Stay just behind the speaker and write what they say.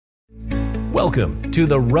Welcome to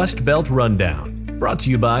the Rust Belt Rundown, brought to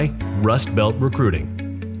you by Rust Belt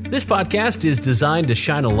Recruiting. This podcast is designed to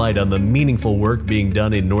shine a light on the meaningful work being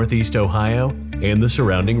done in Northeast Ohio and the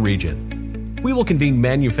surrounding region. We will convene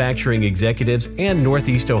manufacturing executives and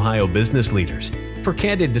Northeast Ohio business leaders for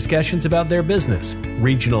candid discussions about their business,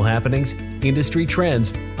 regional happenings, industry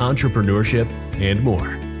trends, entrepreneurship, and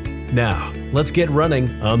more. Now, let's get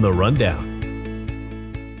running on the Rundown.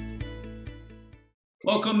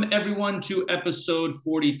 Welcome, everyone, to episode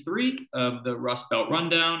 43 of the Rust Belt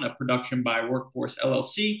Rundown, a production by Workforce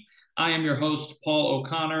LLC. I am your host, Paul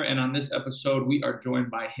O'Connor, and on this episode, we are joined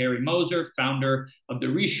by Harry Moser, founder of the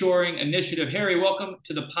Reshoring Initiative. Harry, welcome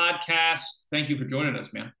to the podcast. Thank you for joining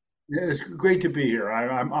us, man. Yeah, it's great to be here.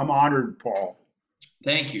 I'm honored, Paul.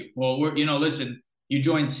 Thank you. Well, listen, you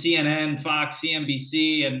joined CNN, Fox,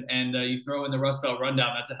 CNBC, and you throw in the Rust Belt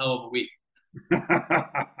Rundown. That's a hell of a week.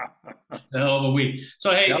 A hell of a week.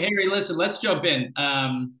 So, hey, yep. Harry, listen, let's jump in.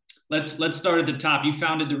 Let's start at the top. You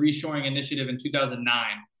founded the Reshoring Initiative in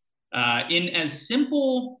 2009. In as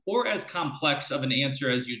simple or as complex of an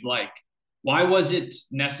answer as you'd like, why was it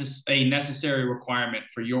a necessary requirement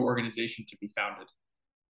for your organization to be founded?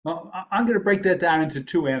 Well, I'm going to break that down into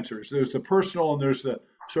two answers. There's the personal and there's the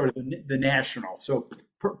sort of the national. So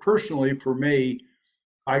personally, for me,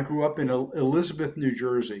 I grew up in Elizabeth, New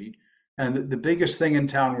Jersey. And the biggest thing in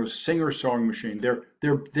town was Singer sewing machine.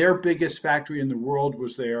 Their biggest factory in the world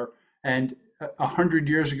was there. And 100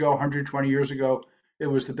 years ago, 120 years ago, it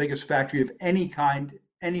was the biggest factory of any kind,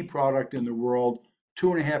 any product in the world.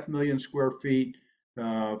 2.5 million square feet,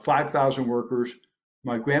 5,000 workers.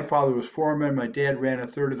 My grandfather was foreman. My dad ran a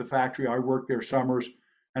third of the factory. I worked there summers.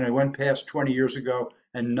 And I went past 20 years ago,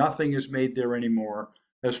 and nothing is made there anymore.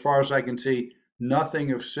 As far as I can see,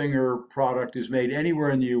 nothing of Singer product is made anywhere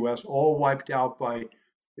in the U.S., all wiped out by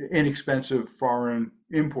inexpensive foreign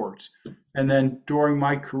imports. And then during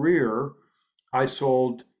my career, I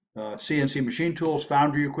sold CNC machine tools,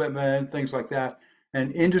 foundry equipment, things like that.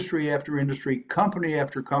 And industry after industry, company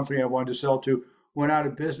after company I wanted to sell to went out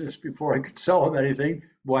of business before I could sell them anything,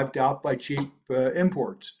 wiped out by cheap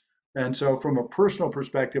imports. And so from a personal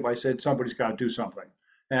perspective, I said, somebody's got to do something.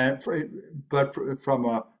 But from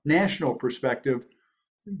a national perspective,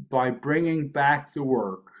 by bringing back the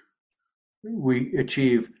work, we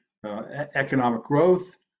achieve economic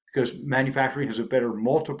growth because manufacturing has a better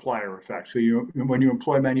multiplier effect. So when you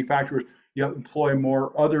employ manufacturers, you employ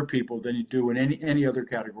more other people than you do in any other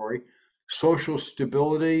category. Social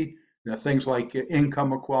stability, things like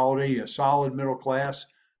income equality, a solid middle class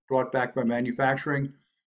brought back by manufacturing.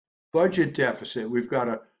 Budget deficit, we've got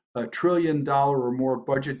a $1 trillion or more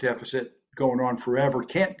budget deficit going on forever.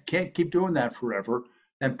 Can't keep doing that forever.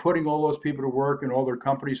 And putting all those people to work and all their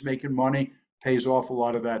companies making money pays off a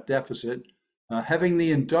lot of that deficit. Having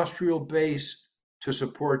the industrial base to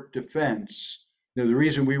support defense. The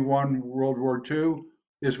reason we won World War II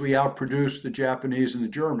is we outproduced the Japanese and the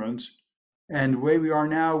Germans. And the way we are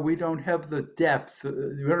now, we don't have the depth.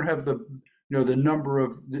 We don't have the number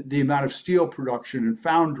of the amount of steel production and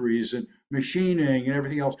foundries and machining and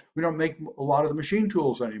everything else. We don't make a lot of the machine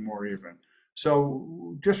tools anymore even.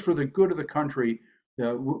 So just for the good of the country,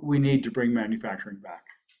 we need to bring manufacturing back.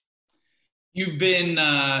 You've been,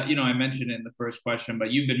 I mentioned it in the first question,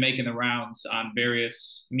 but you've been making the rounds on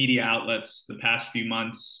various media outlets the past few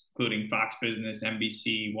months, including Fox Business,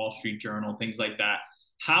 NBC, Wall Street Journal, things like that.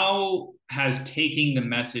 How has taking the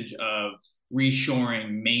message of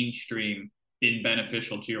reshoring mainstream been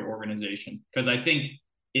beneficial to your organization? Because I think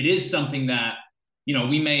it is something that,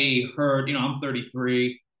 we may heard, I'm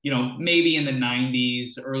 33, maybe in the 90s,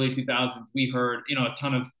 early 2000s, we heard, a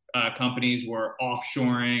ton of companies were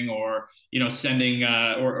offshoring or, sending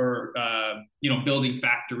or building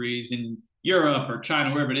factories in Europe or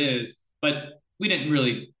China, wherever it is. But we didn't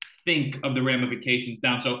really think of the ramifications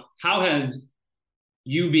down. So how has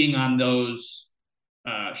you being on those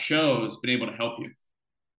shows been able to help you?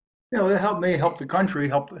 It help the country,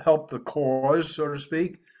 help the cause, so to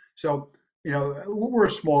speak. So, we're a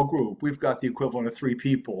small group. We've got the equivalent of 3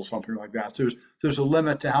 people, something like that. So there's a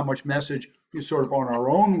limit to how much message sort of on our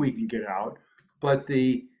own we can get out. But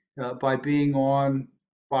by being on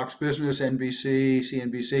Fox Business, NBC,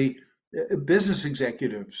 CNBC, business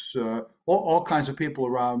executives, all kinds of people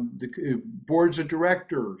around the boards of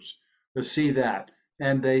directors see that.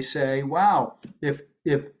 And they say, wow,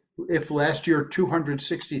 if last year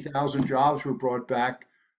 260,000 jobs were brought back,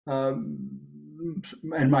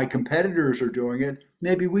 and my competitors are doing it,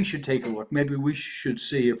 maybe we should take a look. Maybe we should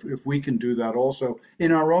see if we can do that also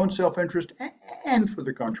in our own self-interest and for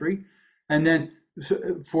the country. And then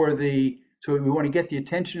so we want to get the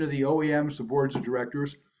attention of the OEMs, the boards of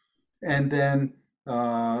directors. and then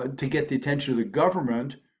to get the attention of the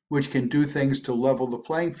government, which can do things to level the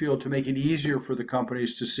playing field to make it easier for the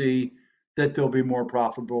companies to see that they'll be more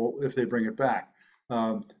profitable if they bring it back.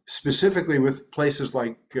 Specifically with places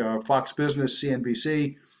like Fox Business,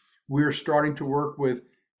 CNBC, we're starting to work with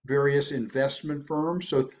various investment firms.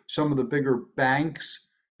 So some of the bigger banks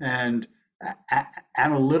and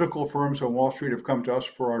analytical firms on Wall Street have come to us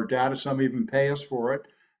for our data. Some even pay us for it,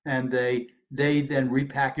 and they then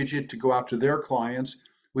repackage it to go out to their clients.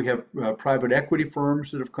 We have private equity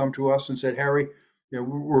firms that have come to us and said, Harry,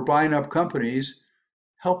 we're buying up companies.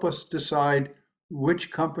 Help us decide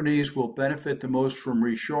which companies will benefit the most from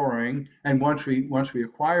reshoring, and once we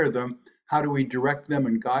acquire them, how do we direct them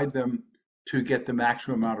and guide them to get the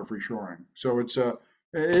maximum out of reshoring? So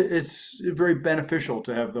it's very beneficial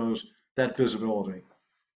to have that visibility.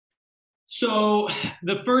 So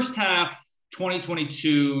the first half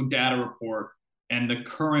 2022 data report and the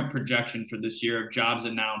current projection for this year of jobs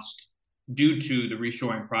announced due to the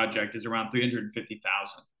reshoring project is around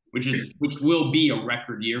 350,000, which will be a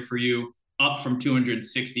record year for you, up from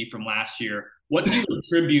 260 from last year. What do you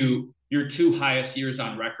attribute your two highest years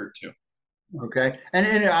on record to? Okay,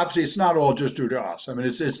 and obviously it's not all just due to us. I mean,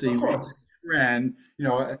 it's the trend.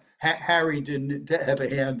 Harry didn't have a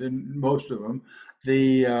hand in most of them.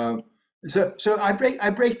 So I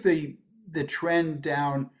break the trend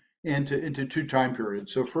down into two time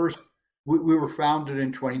periods. So first, we were founded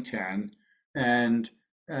in 2010, and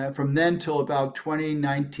from then till about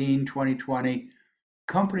 2019, 2020,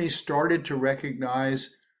 companies started to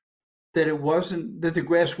recognize that the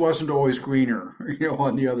grass wasn't always greener,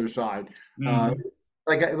 on the other side.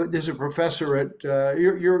 Mm-hmm. There's a professor at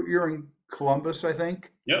you're in Columbus, I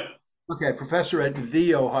think. Yep. Okay, professor at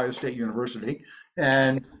the Ohio State University,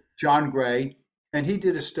 and John Gray, and he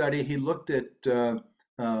did a study. He looked at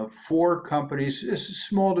 4 companies,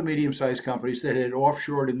 small to medium-sized companies that had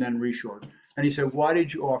offshored and then reshored. And he said, "Why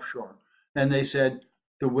did you offshore?" And they said,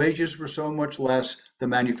 "The wages were so much less, the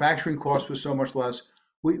manufacturing cost was so much less.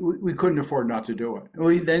 We couldn't afford not to do it."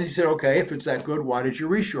 Well, then he said, "Okay, if it's that good, why did you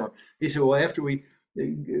reshore?" He said, "Well, after we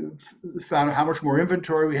found out how much more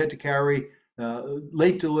inventory we had to carry,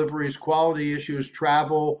 late deliveries, quality issues,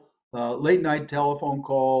 travel, late night telephone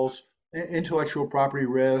calls, intellectual property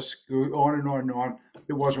risk, on and on and on,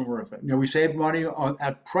 it wasn't worth it. We saved money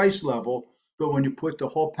at price level, but when you put the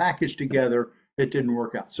whole package together, it didn't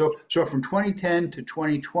work out." So from 2010 to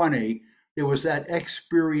 2020, it was that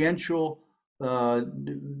experiential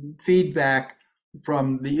feedback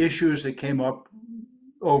from the issues that came up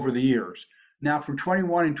over the years. Now from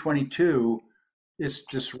 21 and 22, it's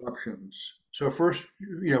disruptions. So first,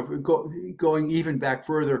 going even back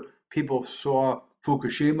further, people saw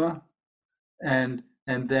Fukushima and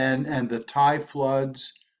the Thai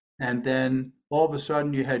floods, and then all of a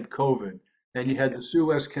sudden you had COVID, and you had the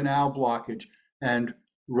Suez Canal blockage, and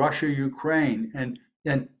Russia, Ukraine,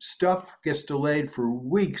 and stuff gets delayed for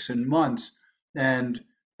weeks and months, and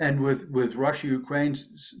with Russia, Ukraine,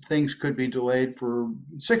 things could be delayed for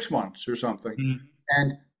 6 months or something.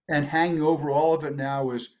 Mm-hmm. And hanging over all of it now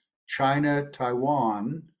is China,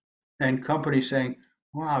 Taiwan, and companies saying,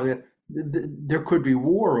 "Wow, there could be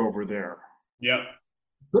war over there." Yep.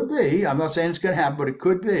 Could be. I'm not saying it's going to happen, but it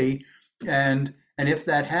could be. And if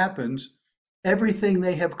that happens, everything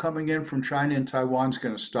they have coming in from China and Taiwan is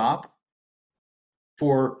going to stop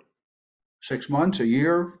for 6 months, a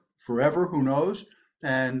year, forever, who knows?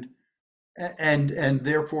 And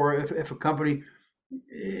therefore, if a company,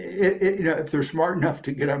 if they're smart enough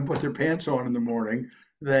to get up and put their pants on in the morning,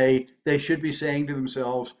 they should be saying to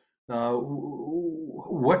themselves,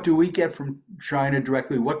 what do we get from China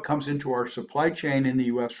directly? What comes into our supply chain in the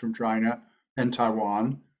U.S. from China and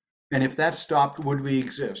Taiwan? And if that stopped, would we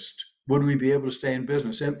exist? Would we be able to stay in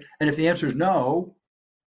business? And if the answer is no,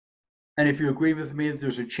 and if you agree with me that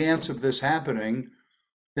there's a chance of this happening,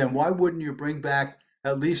 then why wouldn't you bring back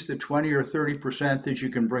at least the 20 or 30% that you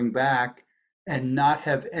can bring back and not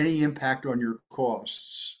have any impact on your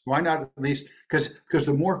costs? Why not at least, because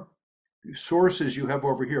the more sources you have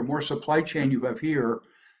over here, more supply chain you have here,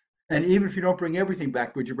 and even if you don't bring everything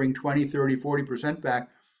back, but you bring 20, 30, 40% back,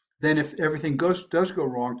 then if everything does go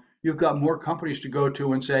wrong, you've got more companies to go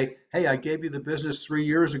to and say, "Hey, I gave you the business 3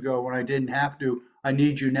 years ago when I didn't have to. I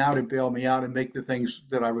need you now to bail me out and make the things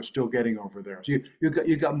that I was still getting over there." So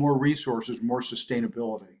you got more resources, more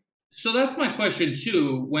sustainability. So that's my question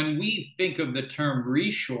too. When we think of the term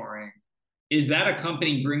reshoring, is that a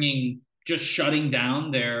company just shutting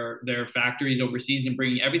down their factories overseas and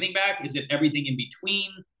bringing everything back? Is it everything in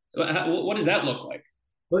between? What does that look like?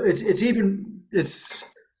 Well, it's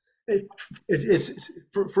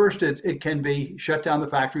First, it can be shut down the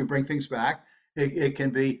factory, bring things back. It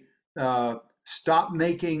can be stop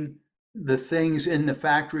making the things in the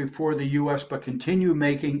factory for the U.S., but continue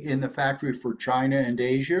making in the factory for China and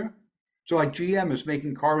Asia. So, like GM is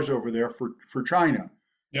making cars over there for China.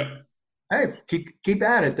 Yep. Hey, keep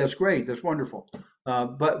at it. That's great. That's wonderful.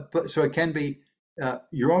 But so it can be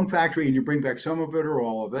your own factory, and you bring back some of it or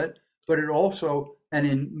all of it. But it also, and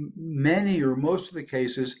in many or most of the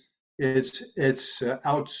cases, it's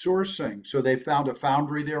outsourcing. So they found a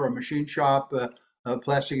foundry there, a machine shop, a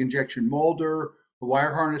plastic injection molder, a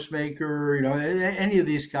wire harness maker, any of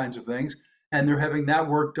these kinds of things. And they're having that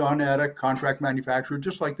work done at a contract manufacturer,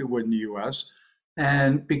 just like they would in the US.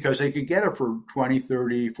 And because they could get it for 20,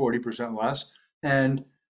 30, 40% less. And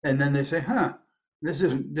then they say,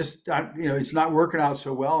 it's not working out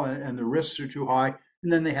so well, and the risks are too high.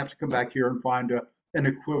 And then they have to come back here and find an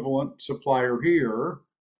equivalent supplier here.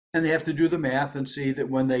 And they have to do the math and see that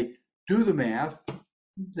when they do the math,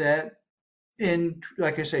 that in,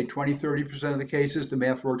 like I say, 20, 30% of the cases, the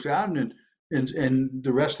math works out. And in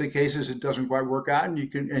the rest of the cases, it doesn't quite work out.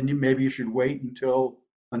 And maybe you should wait until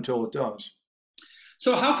it does.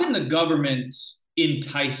 So how can the government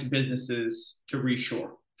entice businesses to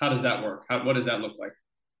reshore? How does that work? What does that look like?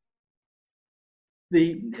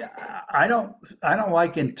 I don't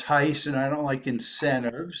like entice, and I don't like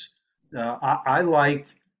incentives. I like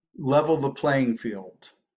level the playing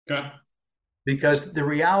field. Okay. Because the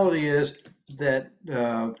reality is that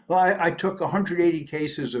I took 180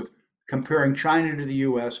 cases of comparing China to the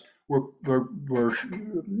U.S. where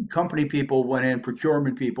company people went in,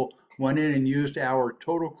 procurement people went in and used our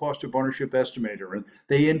total cost of ownership estimator, and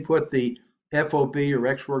they input the FOB or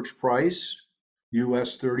ex-works price,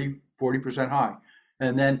 US 40% high.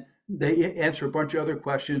 And then they answer a bunch of other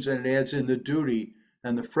questions, and it adds in the duty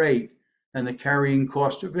and the freight and the carrying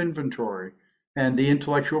cost of inventory and the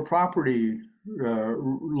intellectual property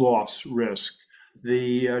loss risk,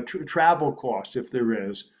 the travel cost, if there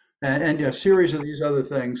is, and a series of these other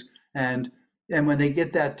things. And when they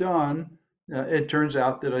get that done, it turns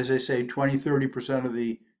out that, as I say, 20, 30% of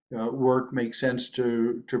the work makes sense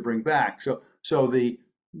to bring back. So the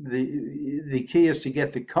key is to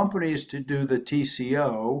get the companies to do the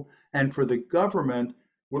TCO, and for the government,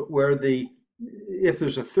 where if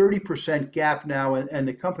there's a 30% gap now, and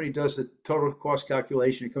the company does the total cost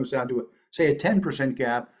calculation, it comes down to say a 10%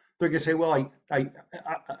 gap. They're going to say, well,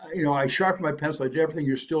 I sharpened my pencil, I did everything.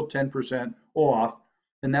 You're still 10% off,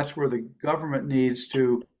 and that's where the government needs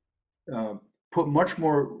to put much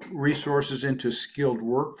more resources into skilled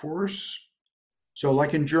workforce. So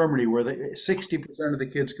like in Germany, where 60% of the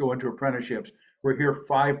kids go into apprenticeships, we're here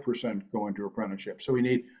 5% go into apprenticeships. So we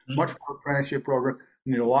need much more apprenticeship program.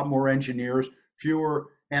 We need a lot more engineers, fewer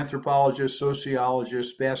anthropologists,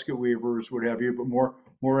 sociologists, basket weavers, what have you, but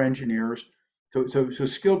more engineers. So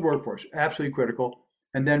skilled workforce, absolutely critical.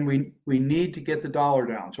 And then we need to get the dollar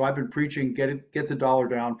down. So I've been preaching get the dollar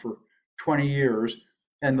down for 20 years.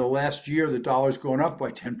 And the last year, the dollar's going up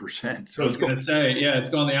by 10%. So I was going to say, yeah, it's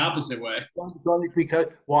going the opposite way.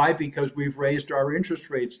 Why? Because we've raised our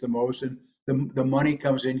interest rates the most, and the money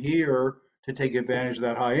comes in here to take advantage of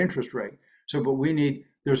that high interest rate. So, but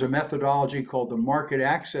there's a methodology called the market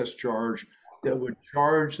access charge that would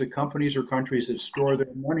charge the companies or countries that store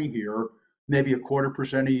their money here, maybe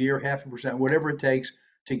 0.25% a year, 0.5%, whatever it takes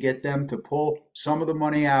to get them to pull some of the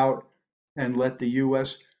money out and let the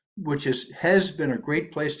U.S., which has been a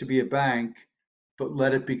great place to be a bank, but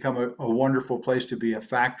let it become a wonderful place to be a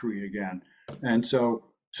factory again. And so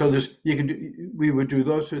we would do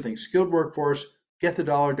those two things: skilled workforce, get the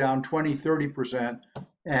dollar down 20, 30%,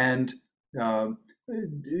 and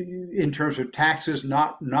in terms of taxes,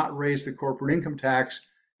 not raise the corporate income tax,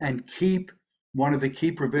 and keep one of the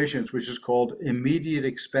key provisions, which is called immediate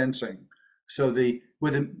expensing. So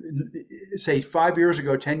say 5 years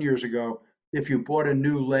ago, 10 years ago, if you bought a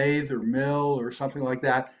new lathe or mill or something like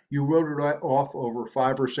that, you wrote it off over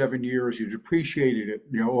 5 or 7 years. You depreciated it,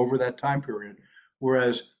 over that time period.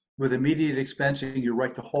 Whereas with immediate expensing, you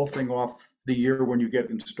write the whole thing off the year when you get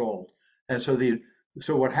installed. And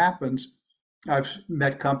so what happens? I've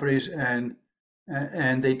met companies and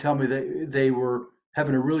they tell me they were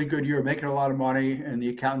having a really good year, making a lot of money, and the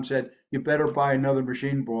accountant said, "You better buy another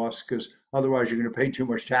machine, boss, because otherwise you're going to pay too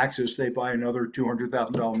much taxes." They buy another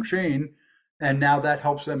 $200,000 machine. And now that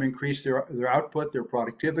helps them increase their output, their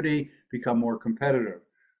productivity, become more competitive.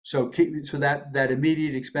 So that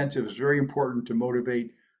immediate expensive is very important to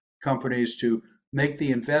motivate companies to make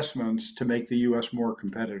the investments to make the U.S. more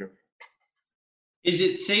competitive. Is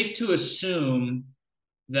it safe to assume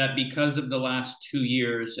that because of the last 2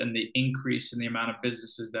 years and the increase in the amount of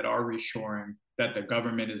businesses that are reshoring, that the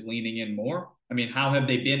government is leaning in more? I mean, how have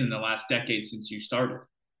they been in the last decade since you started?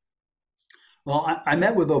 Well, I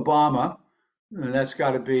met with Obama, and that's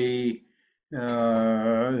got to be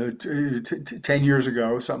 10 years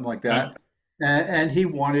ago, something like Okay. that. And he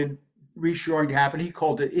wanted reshoring to happen. He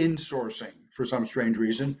called it insourcing for some strange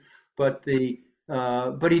reason, but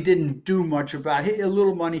but he didn't do much about it. A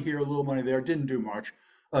little money here, a little money there, didn't do much.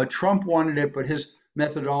 Trump wanted it, but his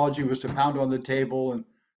methodology was to pound on the table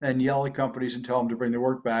and yell at companies and tell them to bring their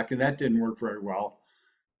work back, and that didn't work very well.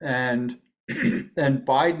 And and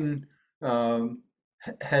Biden um,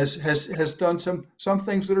 has done some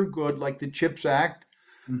things that are good, like the CHIPS Act,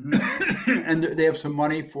 Mm-hmm. and they have some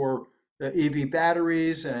money for EV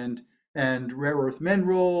batteries and rare earth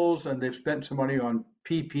minerals, and they've spent some money on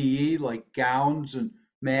PPE like gowns and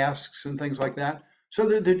masks and things like that. So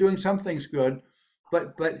they're doing some things good,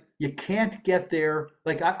 but you can't get there.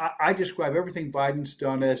 Like I describe everything Biden's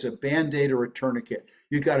done as a band-aid or a tourniquet.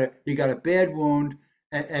 You got a bad wound,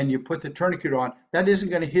 and you put the tourniquet on. That isn't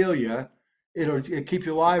going to heal you. It'll keep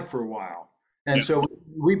you alive for a while. And Yeah. so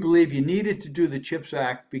we believe you needed to do the CHIPS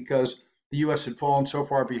Act because the U.S. had fallen so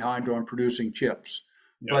far behind on producing chips.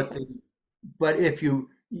 Yeah. But but if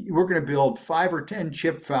we're going to build 5 or 10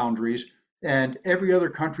 chip foundries, and every other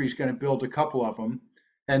country is going to build a couple of them,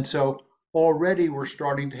 and so already we're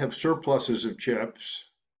starting to have surpluses of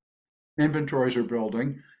chips. Inventories are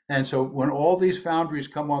building, and so when all these foundries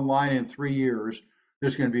come online in 3 years,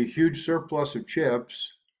 there's going to be a huge surplus of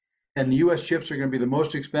chips, and the U.S. chips are going to be the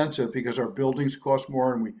most expensive because our buildings cost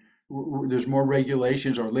more, and there's more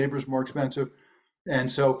regulations. Our labor is more expensive, and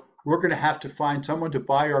so we're going to have to find someone to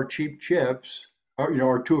buy our cheap chips, or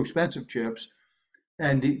our too expensive chips.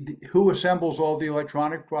 And who assembles all the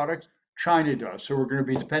electronic products? China does. So we're going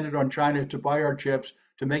to be dependent on China to buy our chips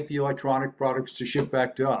to make the electronic products to ship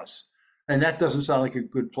back to us. And that doesn't sound like a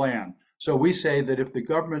good plan. So we say that if the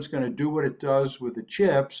government's going to do what it does with the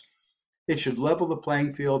chips, it should level the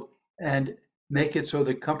playing field and make it so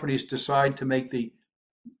that companies decide to make the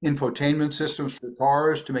infotainment systems for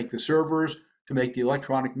cars, to make the servers, to make the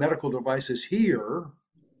electronic medical devices here,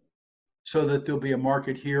 so that there'll be a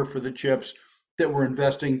market here for the chips that we're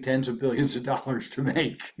investing tens of billions of dollars to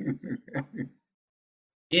make.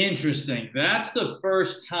 Interesting. That's the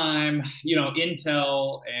first time,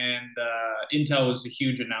 Intel was a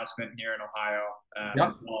huge announcement here in Ohio.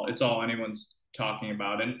 Yep. It's all anyone's talking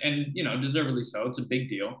about, and deservedly so. It's a big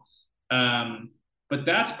deal. But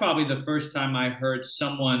that's probably the first time I heard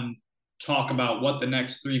someone talk about what the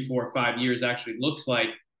next 3, 4, 5 years actually looks like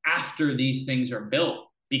after these things are built.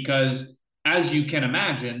 Because as you can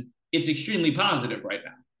imagine, it's extremely positive right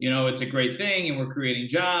now. It's a great thing, and we're creating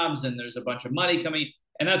jobs, and there's a bunch of money coming,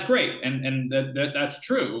 and that's great, and that's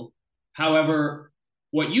true. However,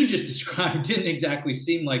 what you just described didn't exactly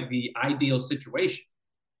seem like the ideal situation.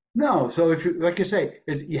 No, so if you, like you say,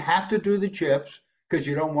 you have to do the chips because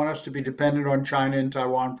you don't want us to be dependent on China and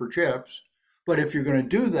Taiwan for chips. But if you're going to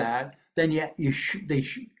do that, then we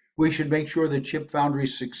should make sure the chip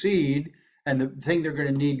foundries succeed. And the thing they're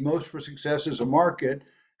going to need most for success is a market,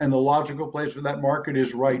 and the logical place for that market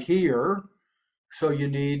is right here. So you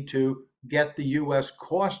need to get the U.S.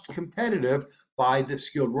 cost competitive by the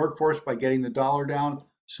skilled workforce, by getting the dollar down,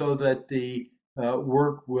 so that the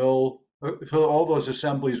work will, so all those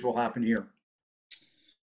assemblies will happen here.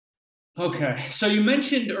 Okay, so you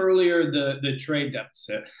mentioned earlier the trade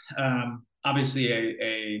deficit. Obviously,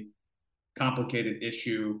 a complicated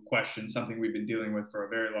issue, question, something we've been dealing with for a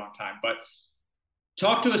very long time. But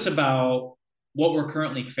talk to us about what we're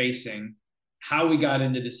currently facing, how we got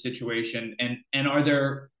into this situation, and are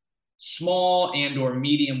there small and or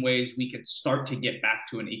medium ways we could start to get back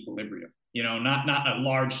to an equilibrium? Not a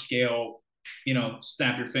large scale,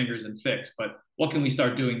 snap your fingers and fix, but what can we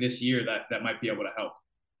start doing this year that might be able to help?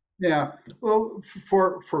 Yeah, well,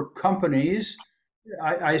 for companies,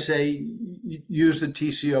 I say use the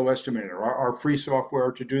TCO estimator, our free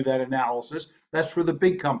software to do that analysis. That's for the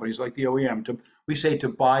big companies like the OEM. We say to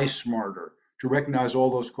buy smarter, to recognize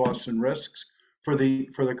all those costs and risks. For the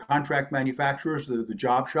contract manufacturers, the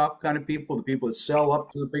job shop kind of people, the people that sell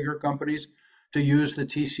up to the bigger companies, to use the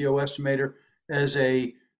TCO estimator as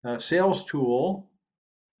a sales tool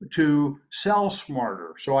to sell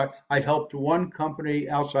smarter. So I helped one company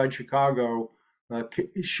outside Chicago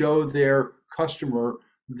show their customer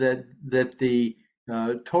that the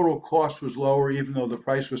total cost was lower, even though the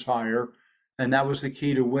price was higher, and that was the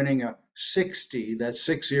key to winning a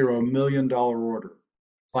 $60 million order,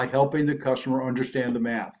 by helping the customer understand the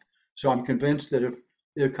math. So I'm convinced that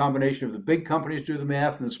a combination of the big companies do the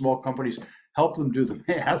math and the small companies help them do the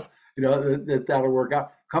math. That'll work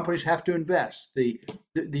out. Companies have to invest. The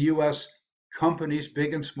U.S. companies,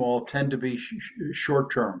 big and small, tend to be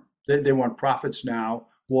short term. They want profits now.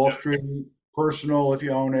 Wall Street, personal if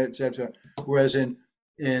you own it, etc. Whereas in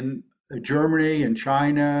Germany and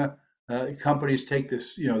China, companies take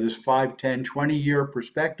this 5, 10, 20-year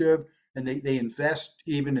perspective, and they invest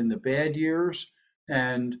even in the bad years,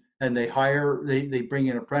 and they bring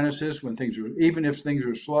in apprentices when even if things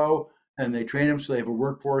are slow, and they train them so they have a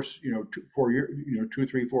workforce 2,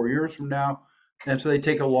 3, 4 years from now, and so they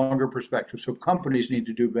take a longer perspective. So companies need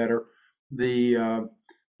to do better. The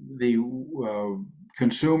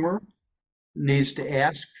consumer needs to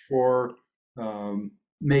ask for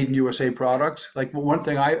made in USA products. Like one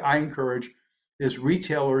thing I encourage is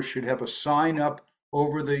retailers should have a sign up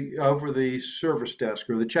over the service desk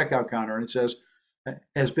or the checkout counter, and it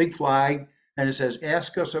has big flag, and it says,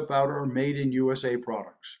 "Ask us about our made in USA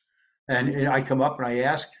products." And I come up and I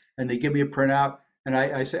ask, and they give me a printout, and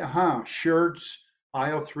I say, shirts,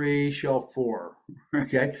 aisle 3, shelf 4,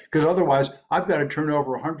 okay? Because otherwise, I've got to turn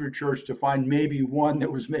over 100 shirts to find maybe one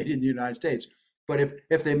that was made in the United States. But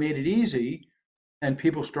if they made it easy, and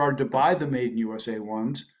people started to buy the made in USA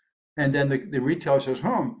ones, and then the retailer says,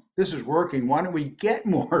 this is working, why don't we get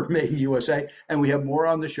more made in USA? And we have more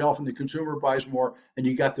on the shelf, and the consumer buys more, and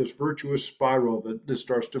you got this virtuous spiral that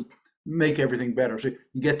starts to make everything better. So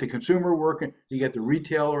you get the consumer working, you get the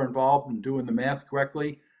retailer involved in doing the math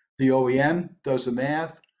correctly, the OEM does the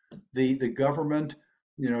math, the government,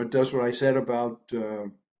 does what I said about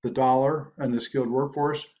the dollar and the skilled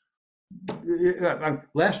workforce.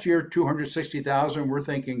 Last year, 260,000. We're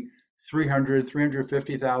thinking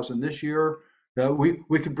 350,000 this year.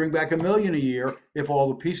 We could bring back 1 million a year if all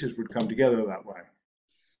the pieces would come together that way.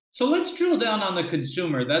 So let's drill down on the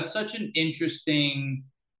consumer. That's such an interesting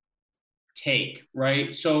take,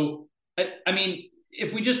 right? So, I mean,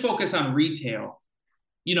 if we just focus on retail,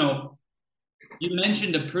 you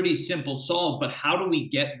mentioned a pretty simple solve, but how do we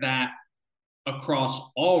get that across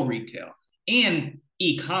all retail and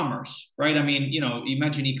e-commerce, right? I mean, you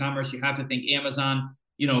mentioned e-commerce, you have to think Amazon,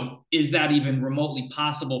 is that even remotely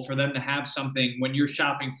possible for them to have something when you're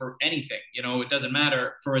shopping for anything? It doesn't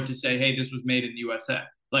matter for it to say, hey, this was made in the USA.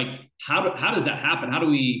 Like, how does that happen? How do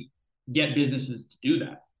we get businesses to do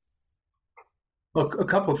that? Well, a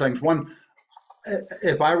couple of things. One,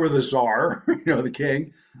 if I were the czar, the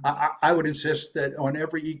king, I would insist that on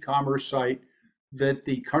every e-commerce site that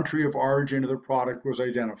the country of origin of the product was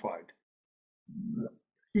identified.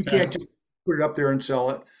 You can't just put it up there and sell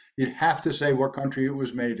it. You'd have to say what country it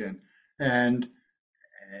was made in, and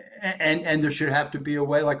there should have to be a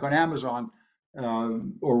way, like on Amazon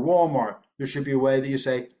or Walmart, there should be a way that you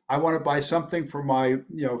say, I want to buy something for my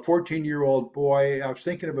 14-year-old boy. I was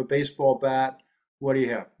thinking of a baseball bat. What do you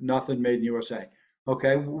have? Nothing made in USA.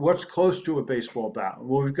 Okay, what's close to a baseball bat?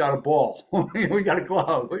 Well, we've got a ball. We got a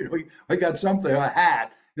glove. We got something, a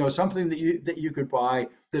hat. Something that you could buy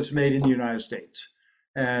that's made in the United States.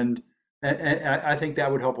 And I think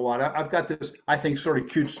that would help a lot. I've got this, I think, sort of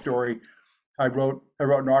cute story. I wrote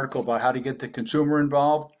an article about how to get the consumer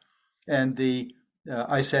involved, and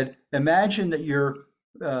I said, imagine that you're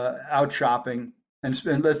out shopping, and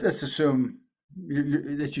let's assume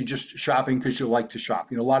that you're just shopping because you like to shop.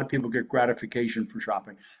 A lot of people get gratification from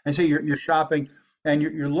shopping, and so you're shopping, and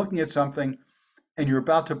you're looking at something, and you're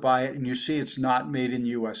about to buy it, and you see it's not made in the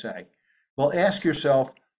USA. Well, ask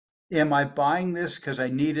yourself, am I buying this because I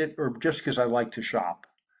need it or just because I like to shop?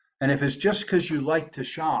 And if it's just because you like to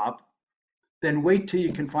shop, then wait till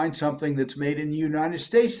you can find something that's made in the United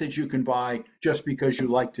States that you can buy just because you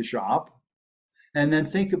like to shop. And then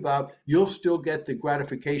think about, you'll still get the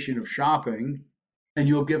gratification of shopping, and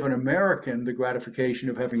you'll give an American the gratification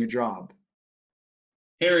of having a job.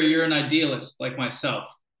 Harry, you're an idealist like myself.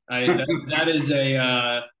 That is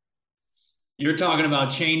you're talking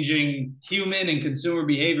about changing human and consumer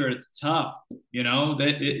behavior. It's tough,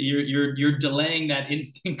 that you're delaying that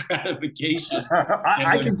instant gratification.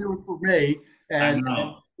 I can do it for me. And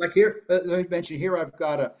like here, let me mention here, I've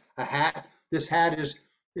got a hat. This hat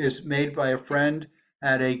is made by a friend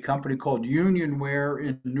at a company called Union Wear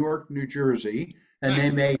in Newark, New Jersey. And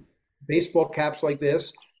They make baseball caps like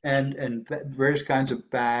this and various kinds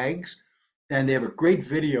of bags. And they have a great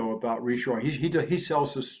video about reshoring. He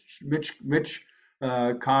sells this. Mitch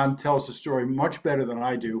Kahn tells the story much better than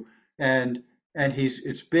I do. And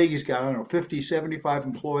it's big. He's got, 50, 75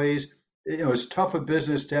 employees. As tough a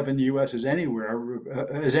business to have in the U.S. as anywhere,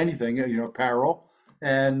 as anything, apparel.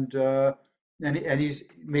 And he's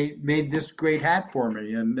made this great hat for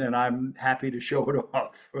me, and I'm happy to show it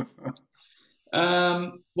off.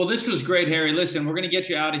 Well, this was great, Harry. Listen, we're going to get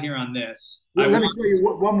you out of here on this. Let me tell you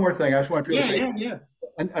one more thing. I just want people to say, Yeah.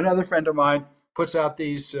 another friend of mine puts out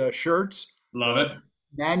these shirts. Love it.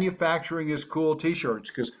 Manufacturing is cool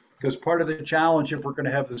T-shirts, because part of the challenge, if we're going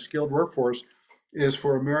to have the skilled workforce, is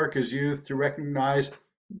for America's youth to recognize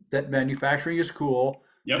that manufacturing is cool,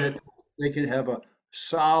 that they can have a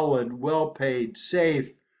solid, well-paid,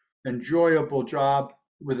 safe, enjoyable job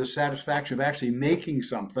with the satisfaction of actually making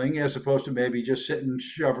something, as opposed to maybe just sitting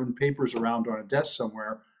shoving papers around on a desk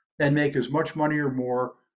somewhere, and make as much money or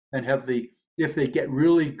more, and have if they get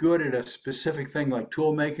really good at a specific thing like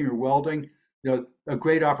tool making or welding, a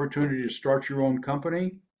great opportunity to start your own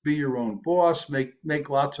company, be your own boss, make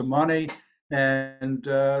lots of money. And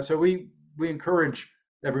so we encourage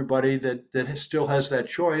everybody that still has that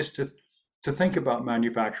choice to think about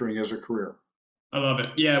manufacturing as a career. I love it.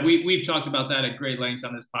 Yeah, we've talked about that at great lengths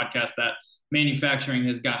on this podcast, that manufacturing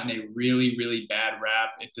has gotten a really, really bad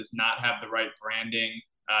rap. It does not have the right branding.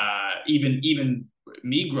 Even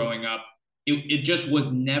me growing up, it just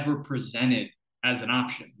was never presented as an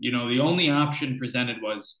option. The only option presented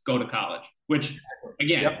was go to college, which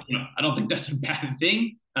again, I don't think that's a bad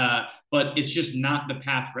thing, but it's just not the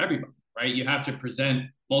path for everybody, right? You have to present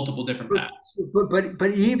multiple different paths.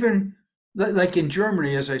 But even like in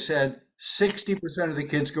Germany, as I said, 60% of the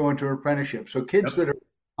kids go into an apprenticeship. So kids that are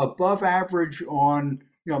above average on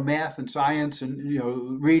math and science and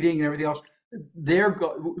reading and everything else,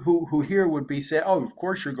 who here would be said, oh, of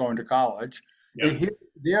course you're going to college.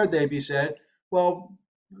 They'd be said, well,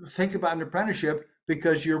 think about an apprenticeship,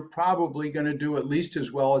 because you're probably going to do at least as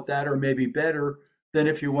well at that, or maybe better than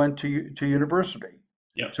if you went to university.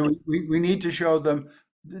 So we need to show them,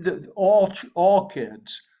 all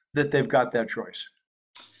kids, that they've got that choice.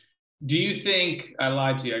 Do you think, I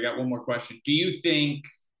lied to you, I got one more question. Do you think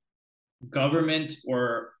government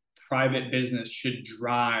or private business should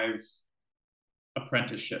drive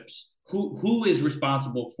apprenticeships? Who is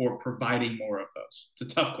responsible for providing more of those? It's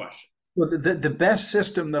a tough question. Well, the best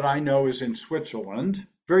system that I know is in Switzerland,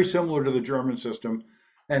 very similar to the German system.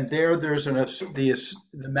 And there's the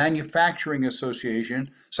Manufacturing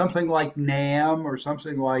Association, something like NAM or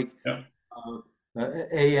something like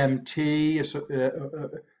AMT,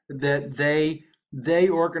 that they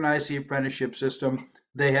organize the apprenticeship system.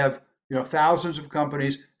 They have thousands of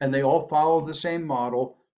companies, and they all follow the same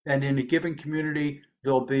model. And in a given community,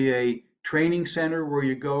 there'll be a training center where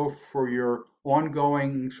you go for your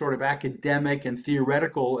ongoing sort of academic and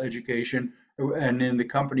theoretical education, and in the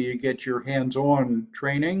company you get your hands-on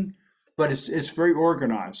training. But it's very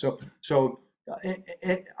organized. So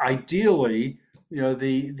ideally,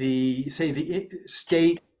 the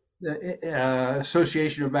state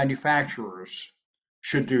Association of Manufacturers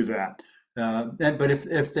should do that. But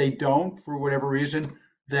if they don't, for whatever reason,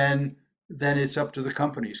 then it's up to the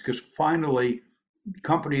companies, because finally,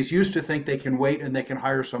 companies used to think they can wait and they can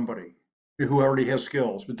hire somebody who already has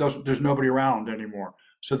skills, but there's nobody around anymore.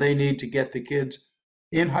 So they need to get the kids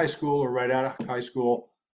in high school or right out of high school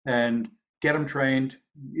and get them trained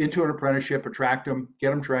into an apprenticeship, attract them, get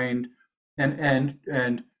them trained, and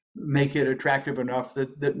make it attractive enough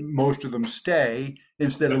that most of them stay,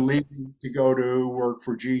 instead of leaving to go to work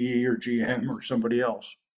for GE or GM or somebody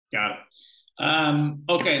else. Got it.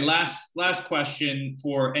 Okay, last question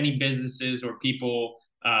for any businesses or people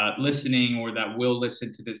listening or that will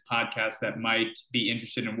listen to this podcast that might be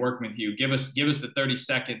interested in working with you. Give us the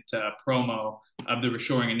 30-second promo of the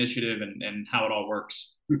Reshoring Initiative and how it all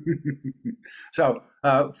works. So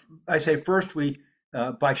I say first,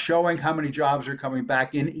 by showing how many jobs are coming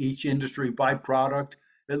back in each industry by product,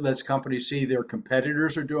 it lets companies see their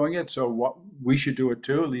competitors are doing it. So what we should do it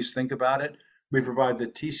too, at least think about it. We provide the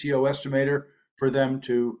TCO estimator for them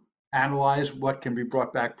to analyze what can be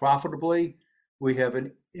brought back profitably. We have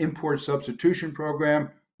an import substitution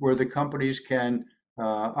program where the companies can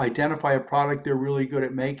identify a product they're really good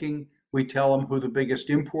at making. We tell them who the biggest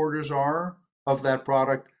importers are of that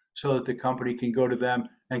product, so that the company can go to them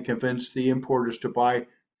and convince the importers to buy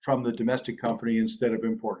from the domestic company instead of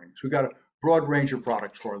importing. So we've got a broad range of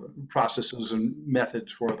products for them, processes and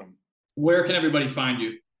methods for them. Where can everybody find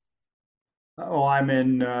you? Oh, I'm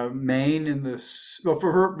in Maine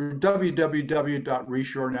for her,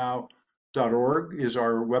 www.reshorenow.org is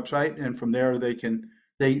our website. And from there,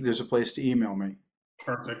 there's a place to email me.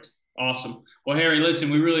 Perfect. Awesome. Well, Harry, listen,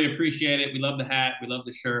 we really appreciate it. We love the hat. We love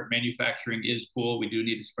the shirt. Manufacturing is cool. We do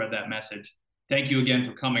need to spread that message. Thank you again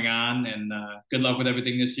for coming on, and good luck with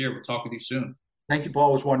everything this year. We'll talk with you soon. Thank you, Paul.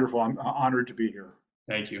 It was wonderful. I'm honored to be here.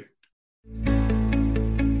 Thank you.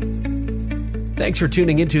 Thanks for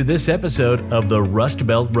tuning into this episode of the Rust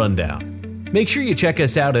Belt Rundown. Make sure you check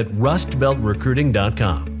us out at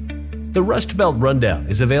rustbeltrecruiting.com. The Rust Belt Rundown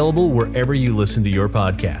is available wherever you listen to your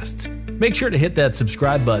podcasts. Make sure to hit that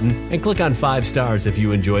subscribe button and click on 5 stars if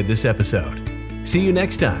you enjoyed this episode. See you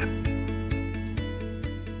next time.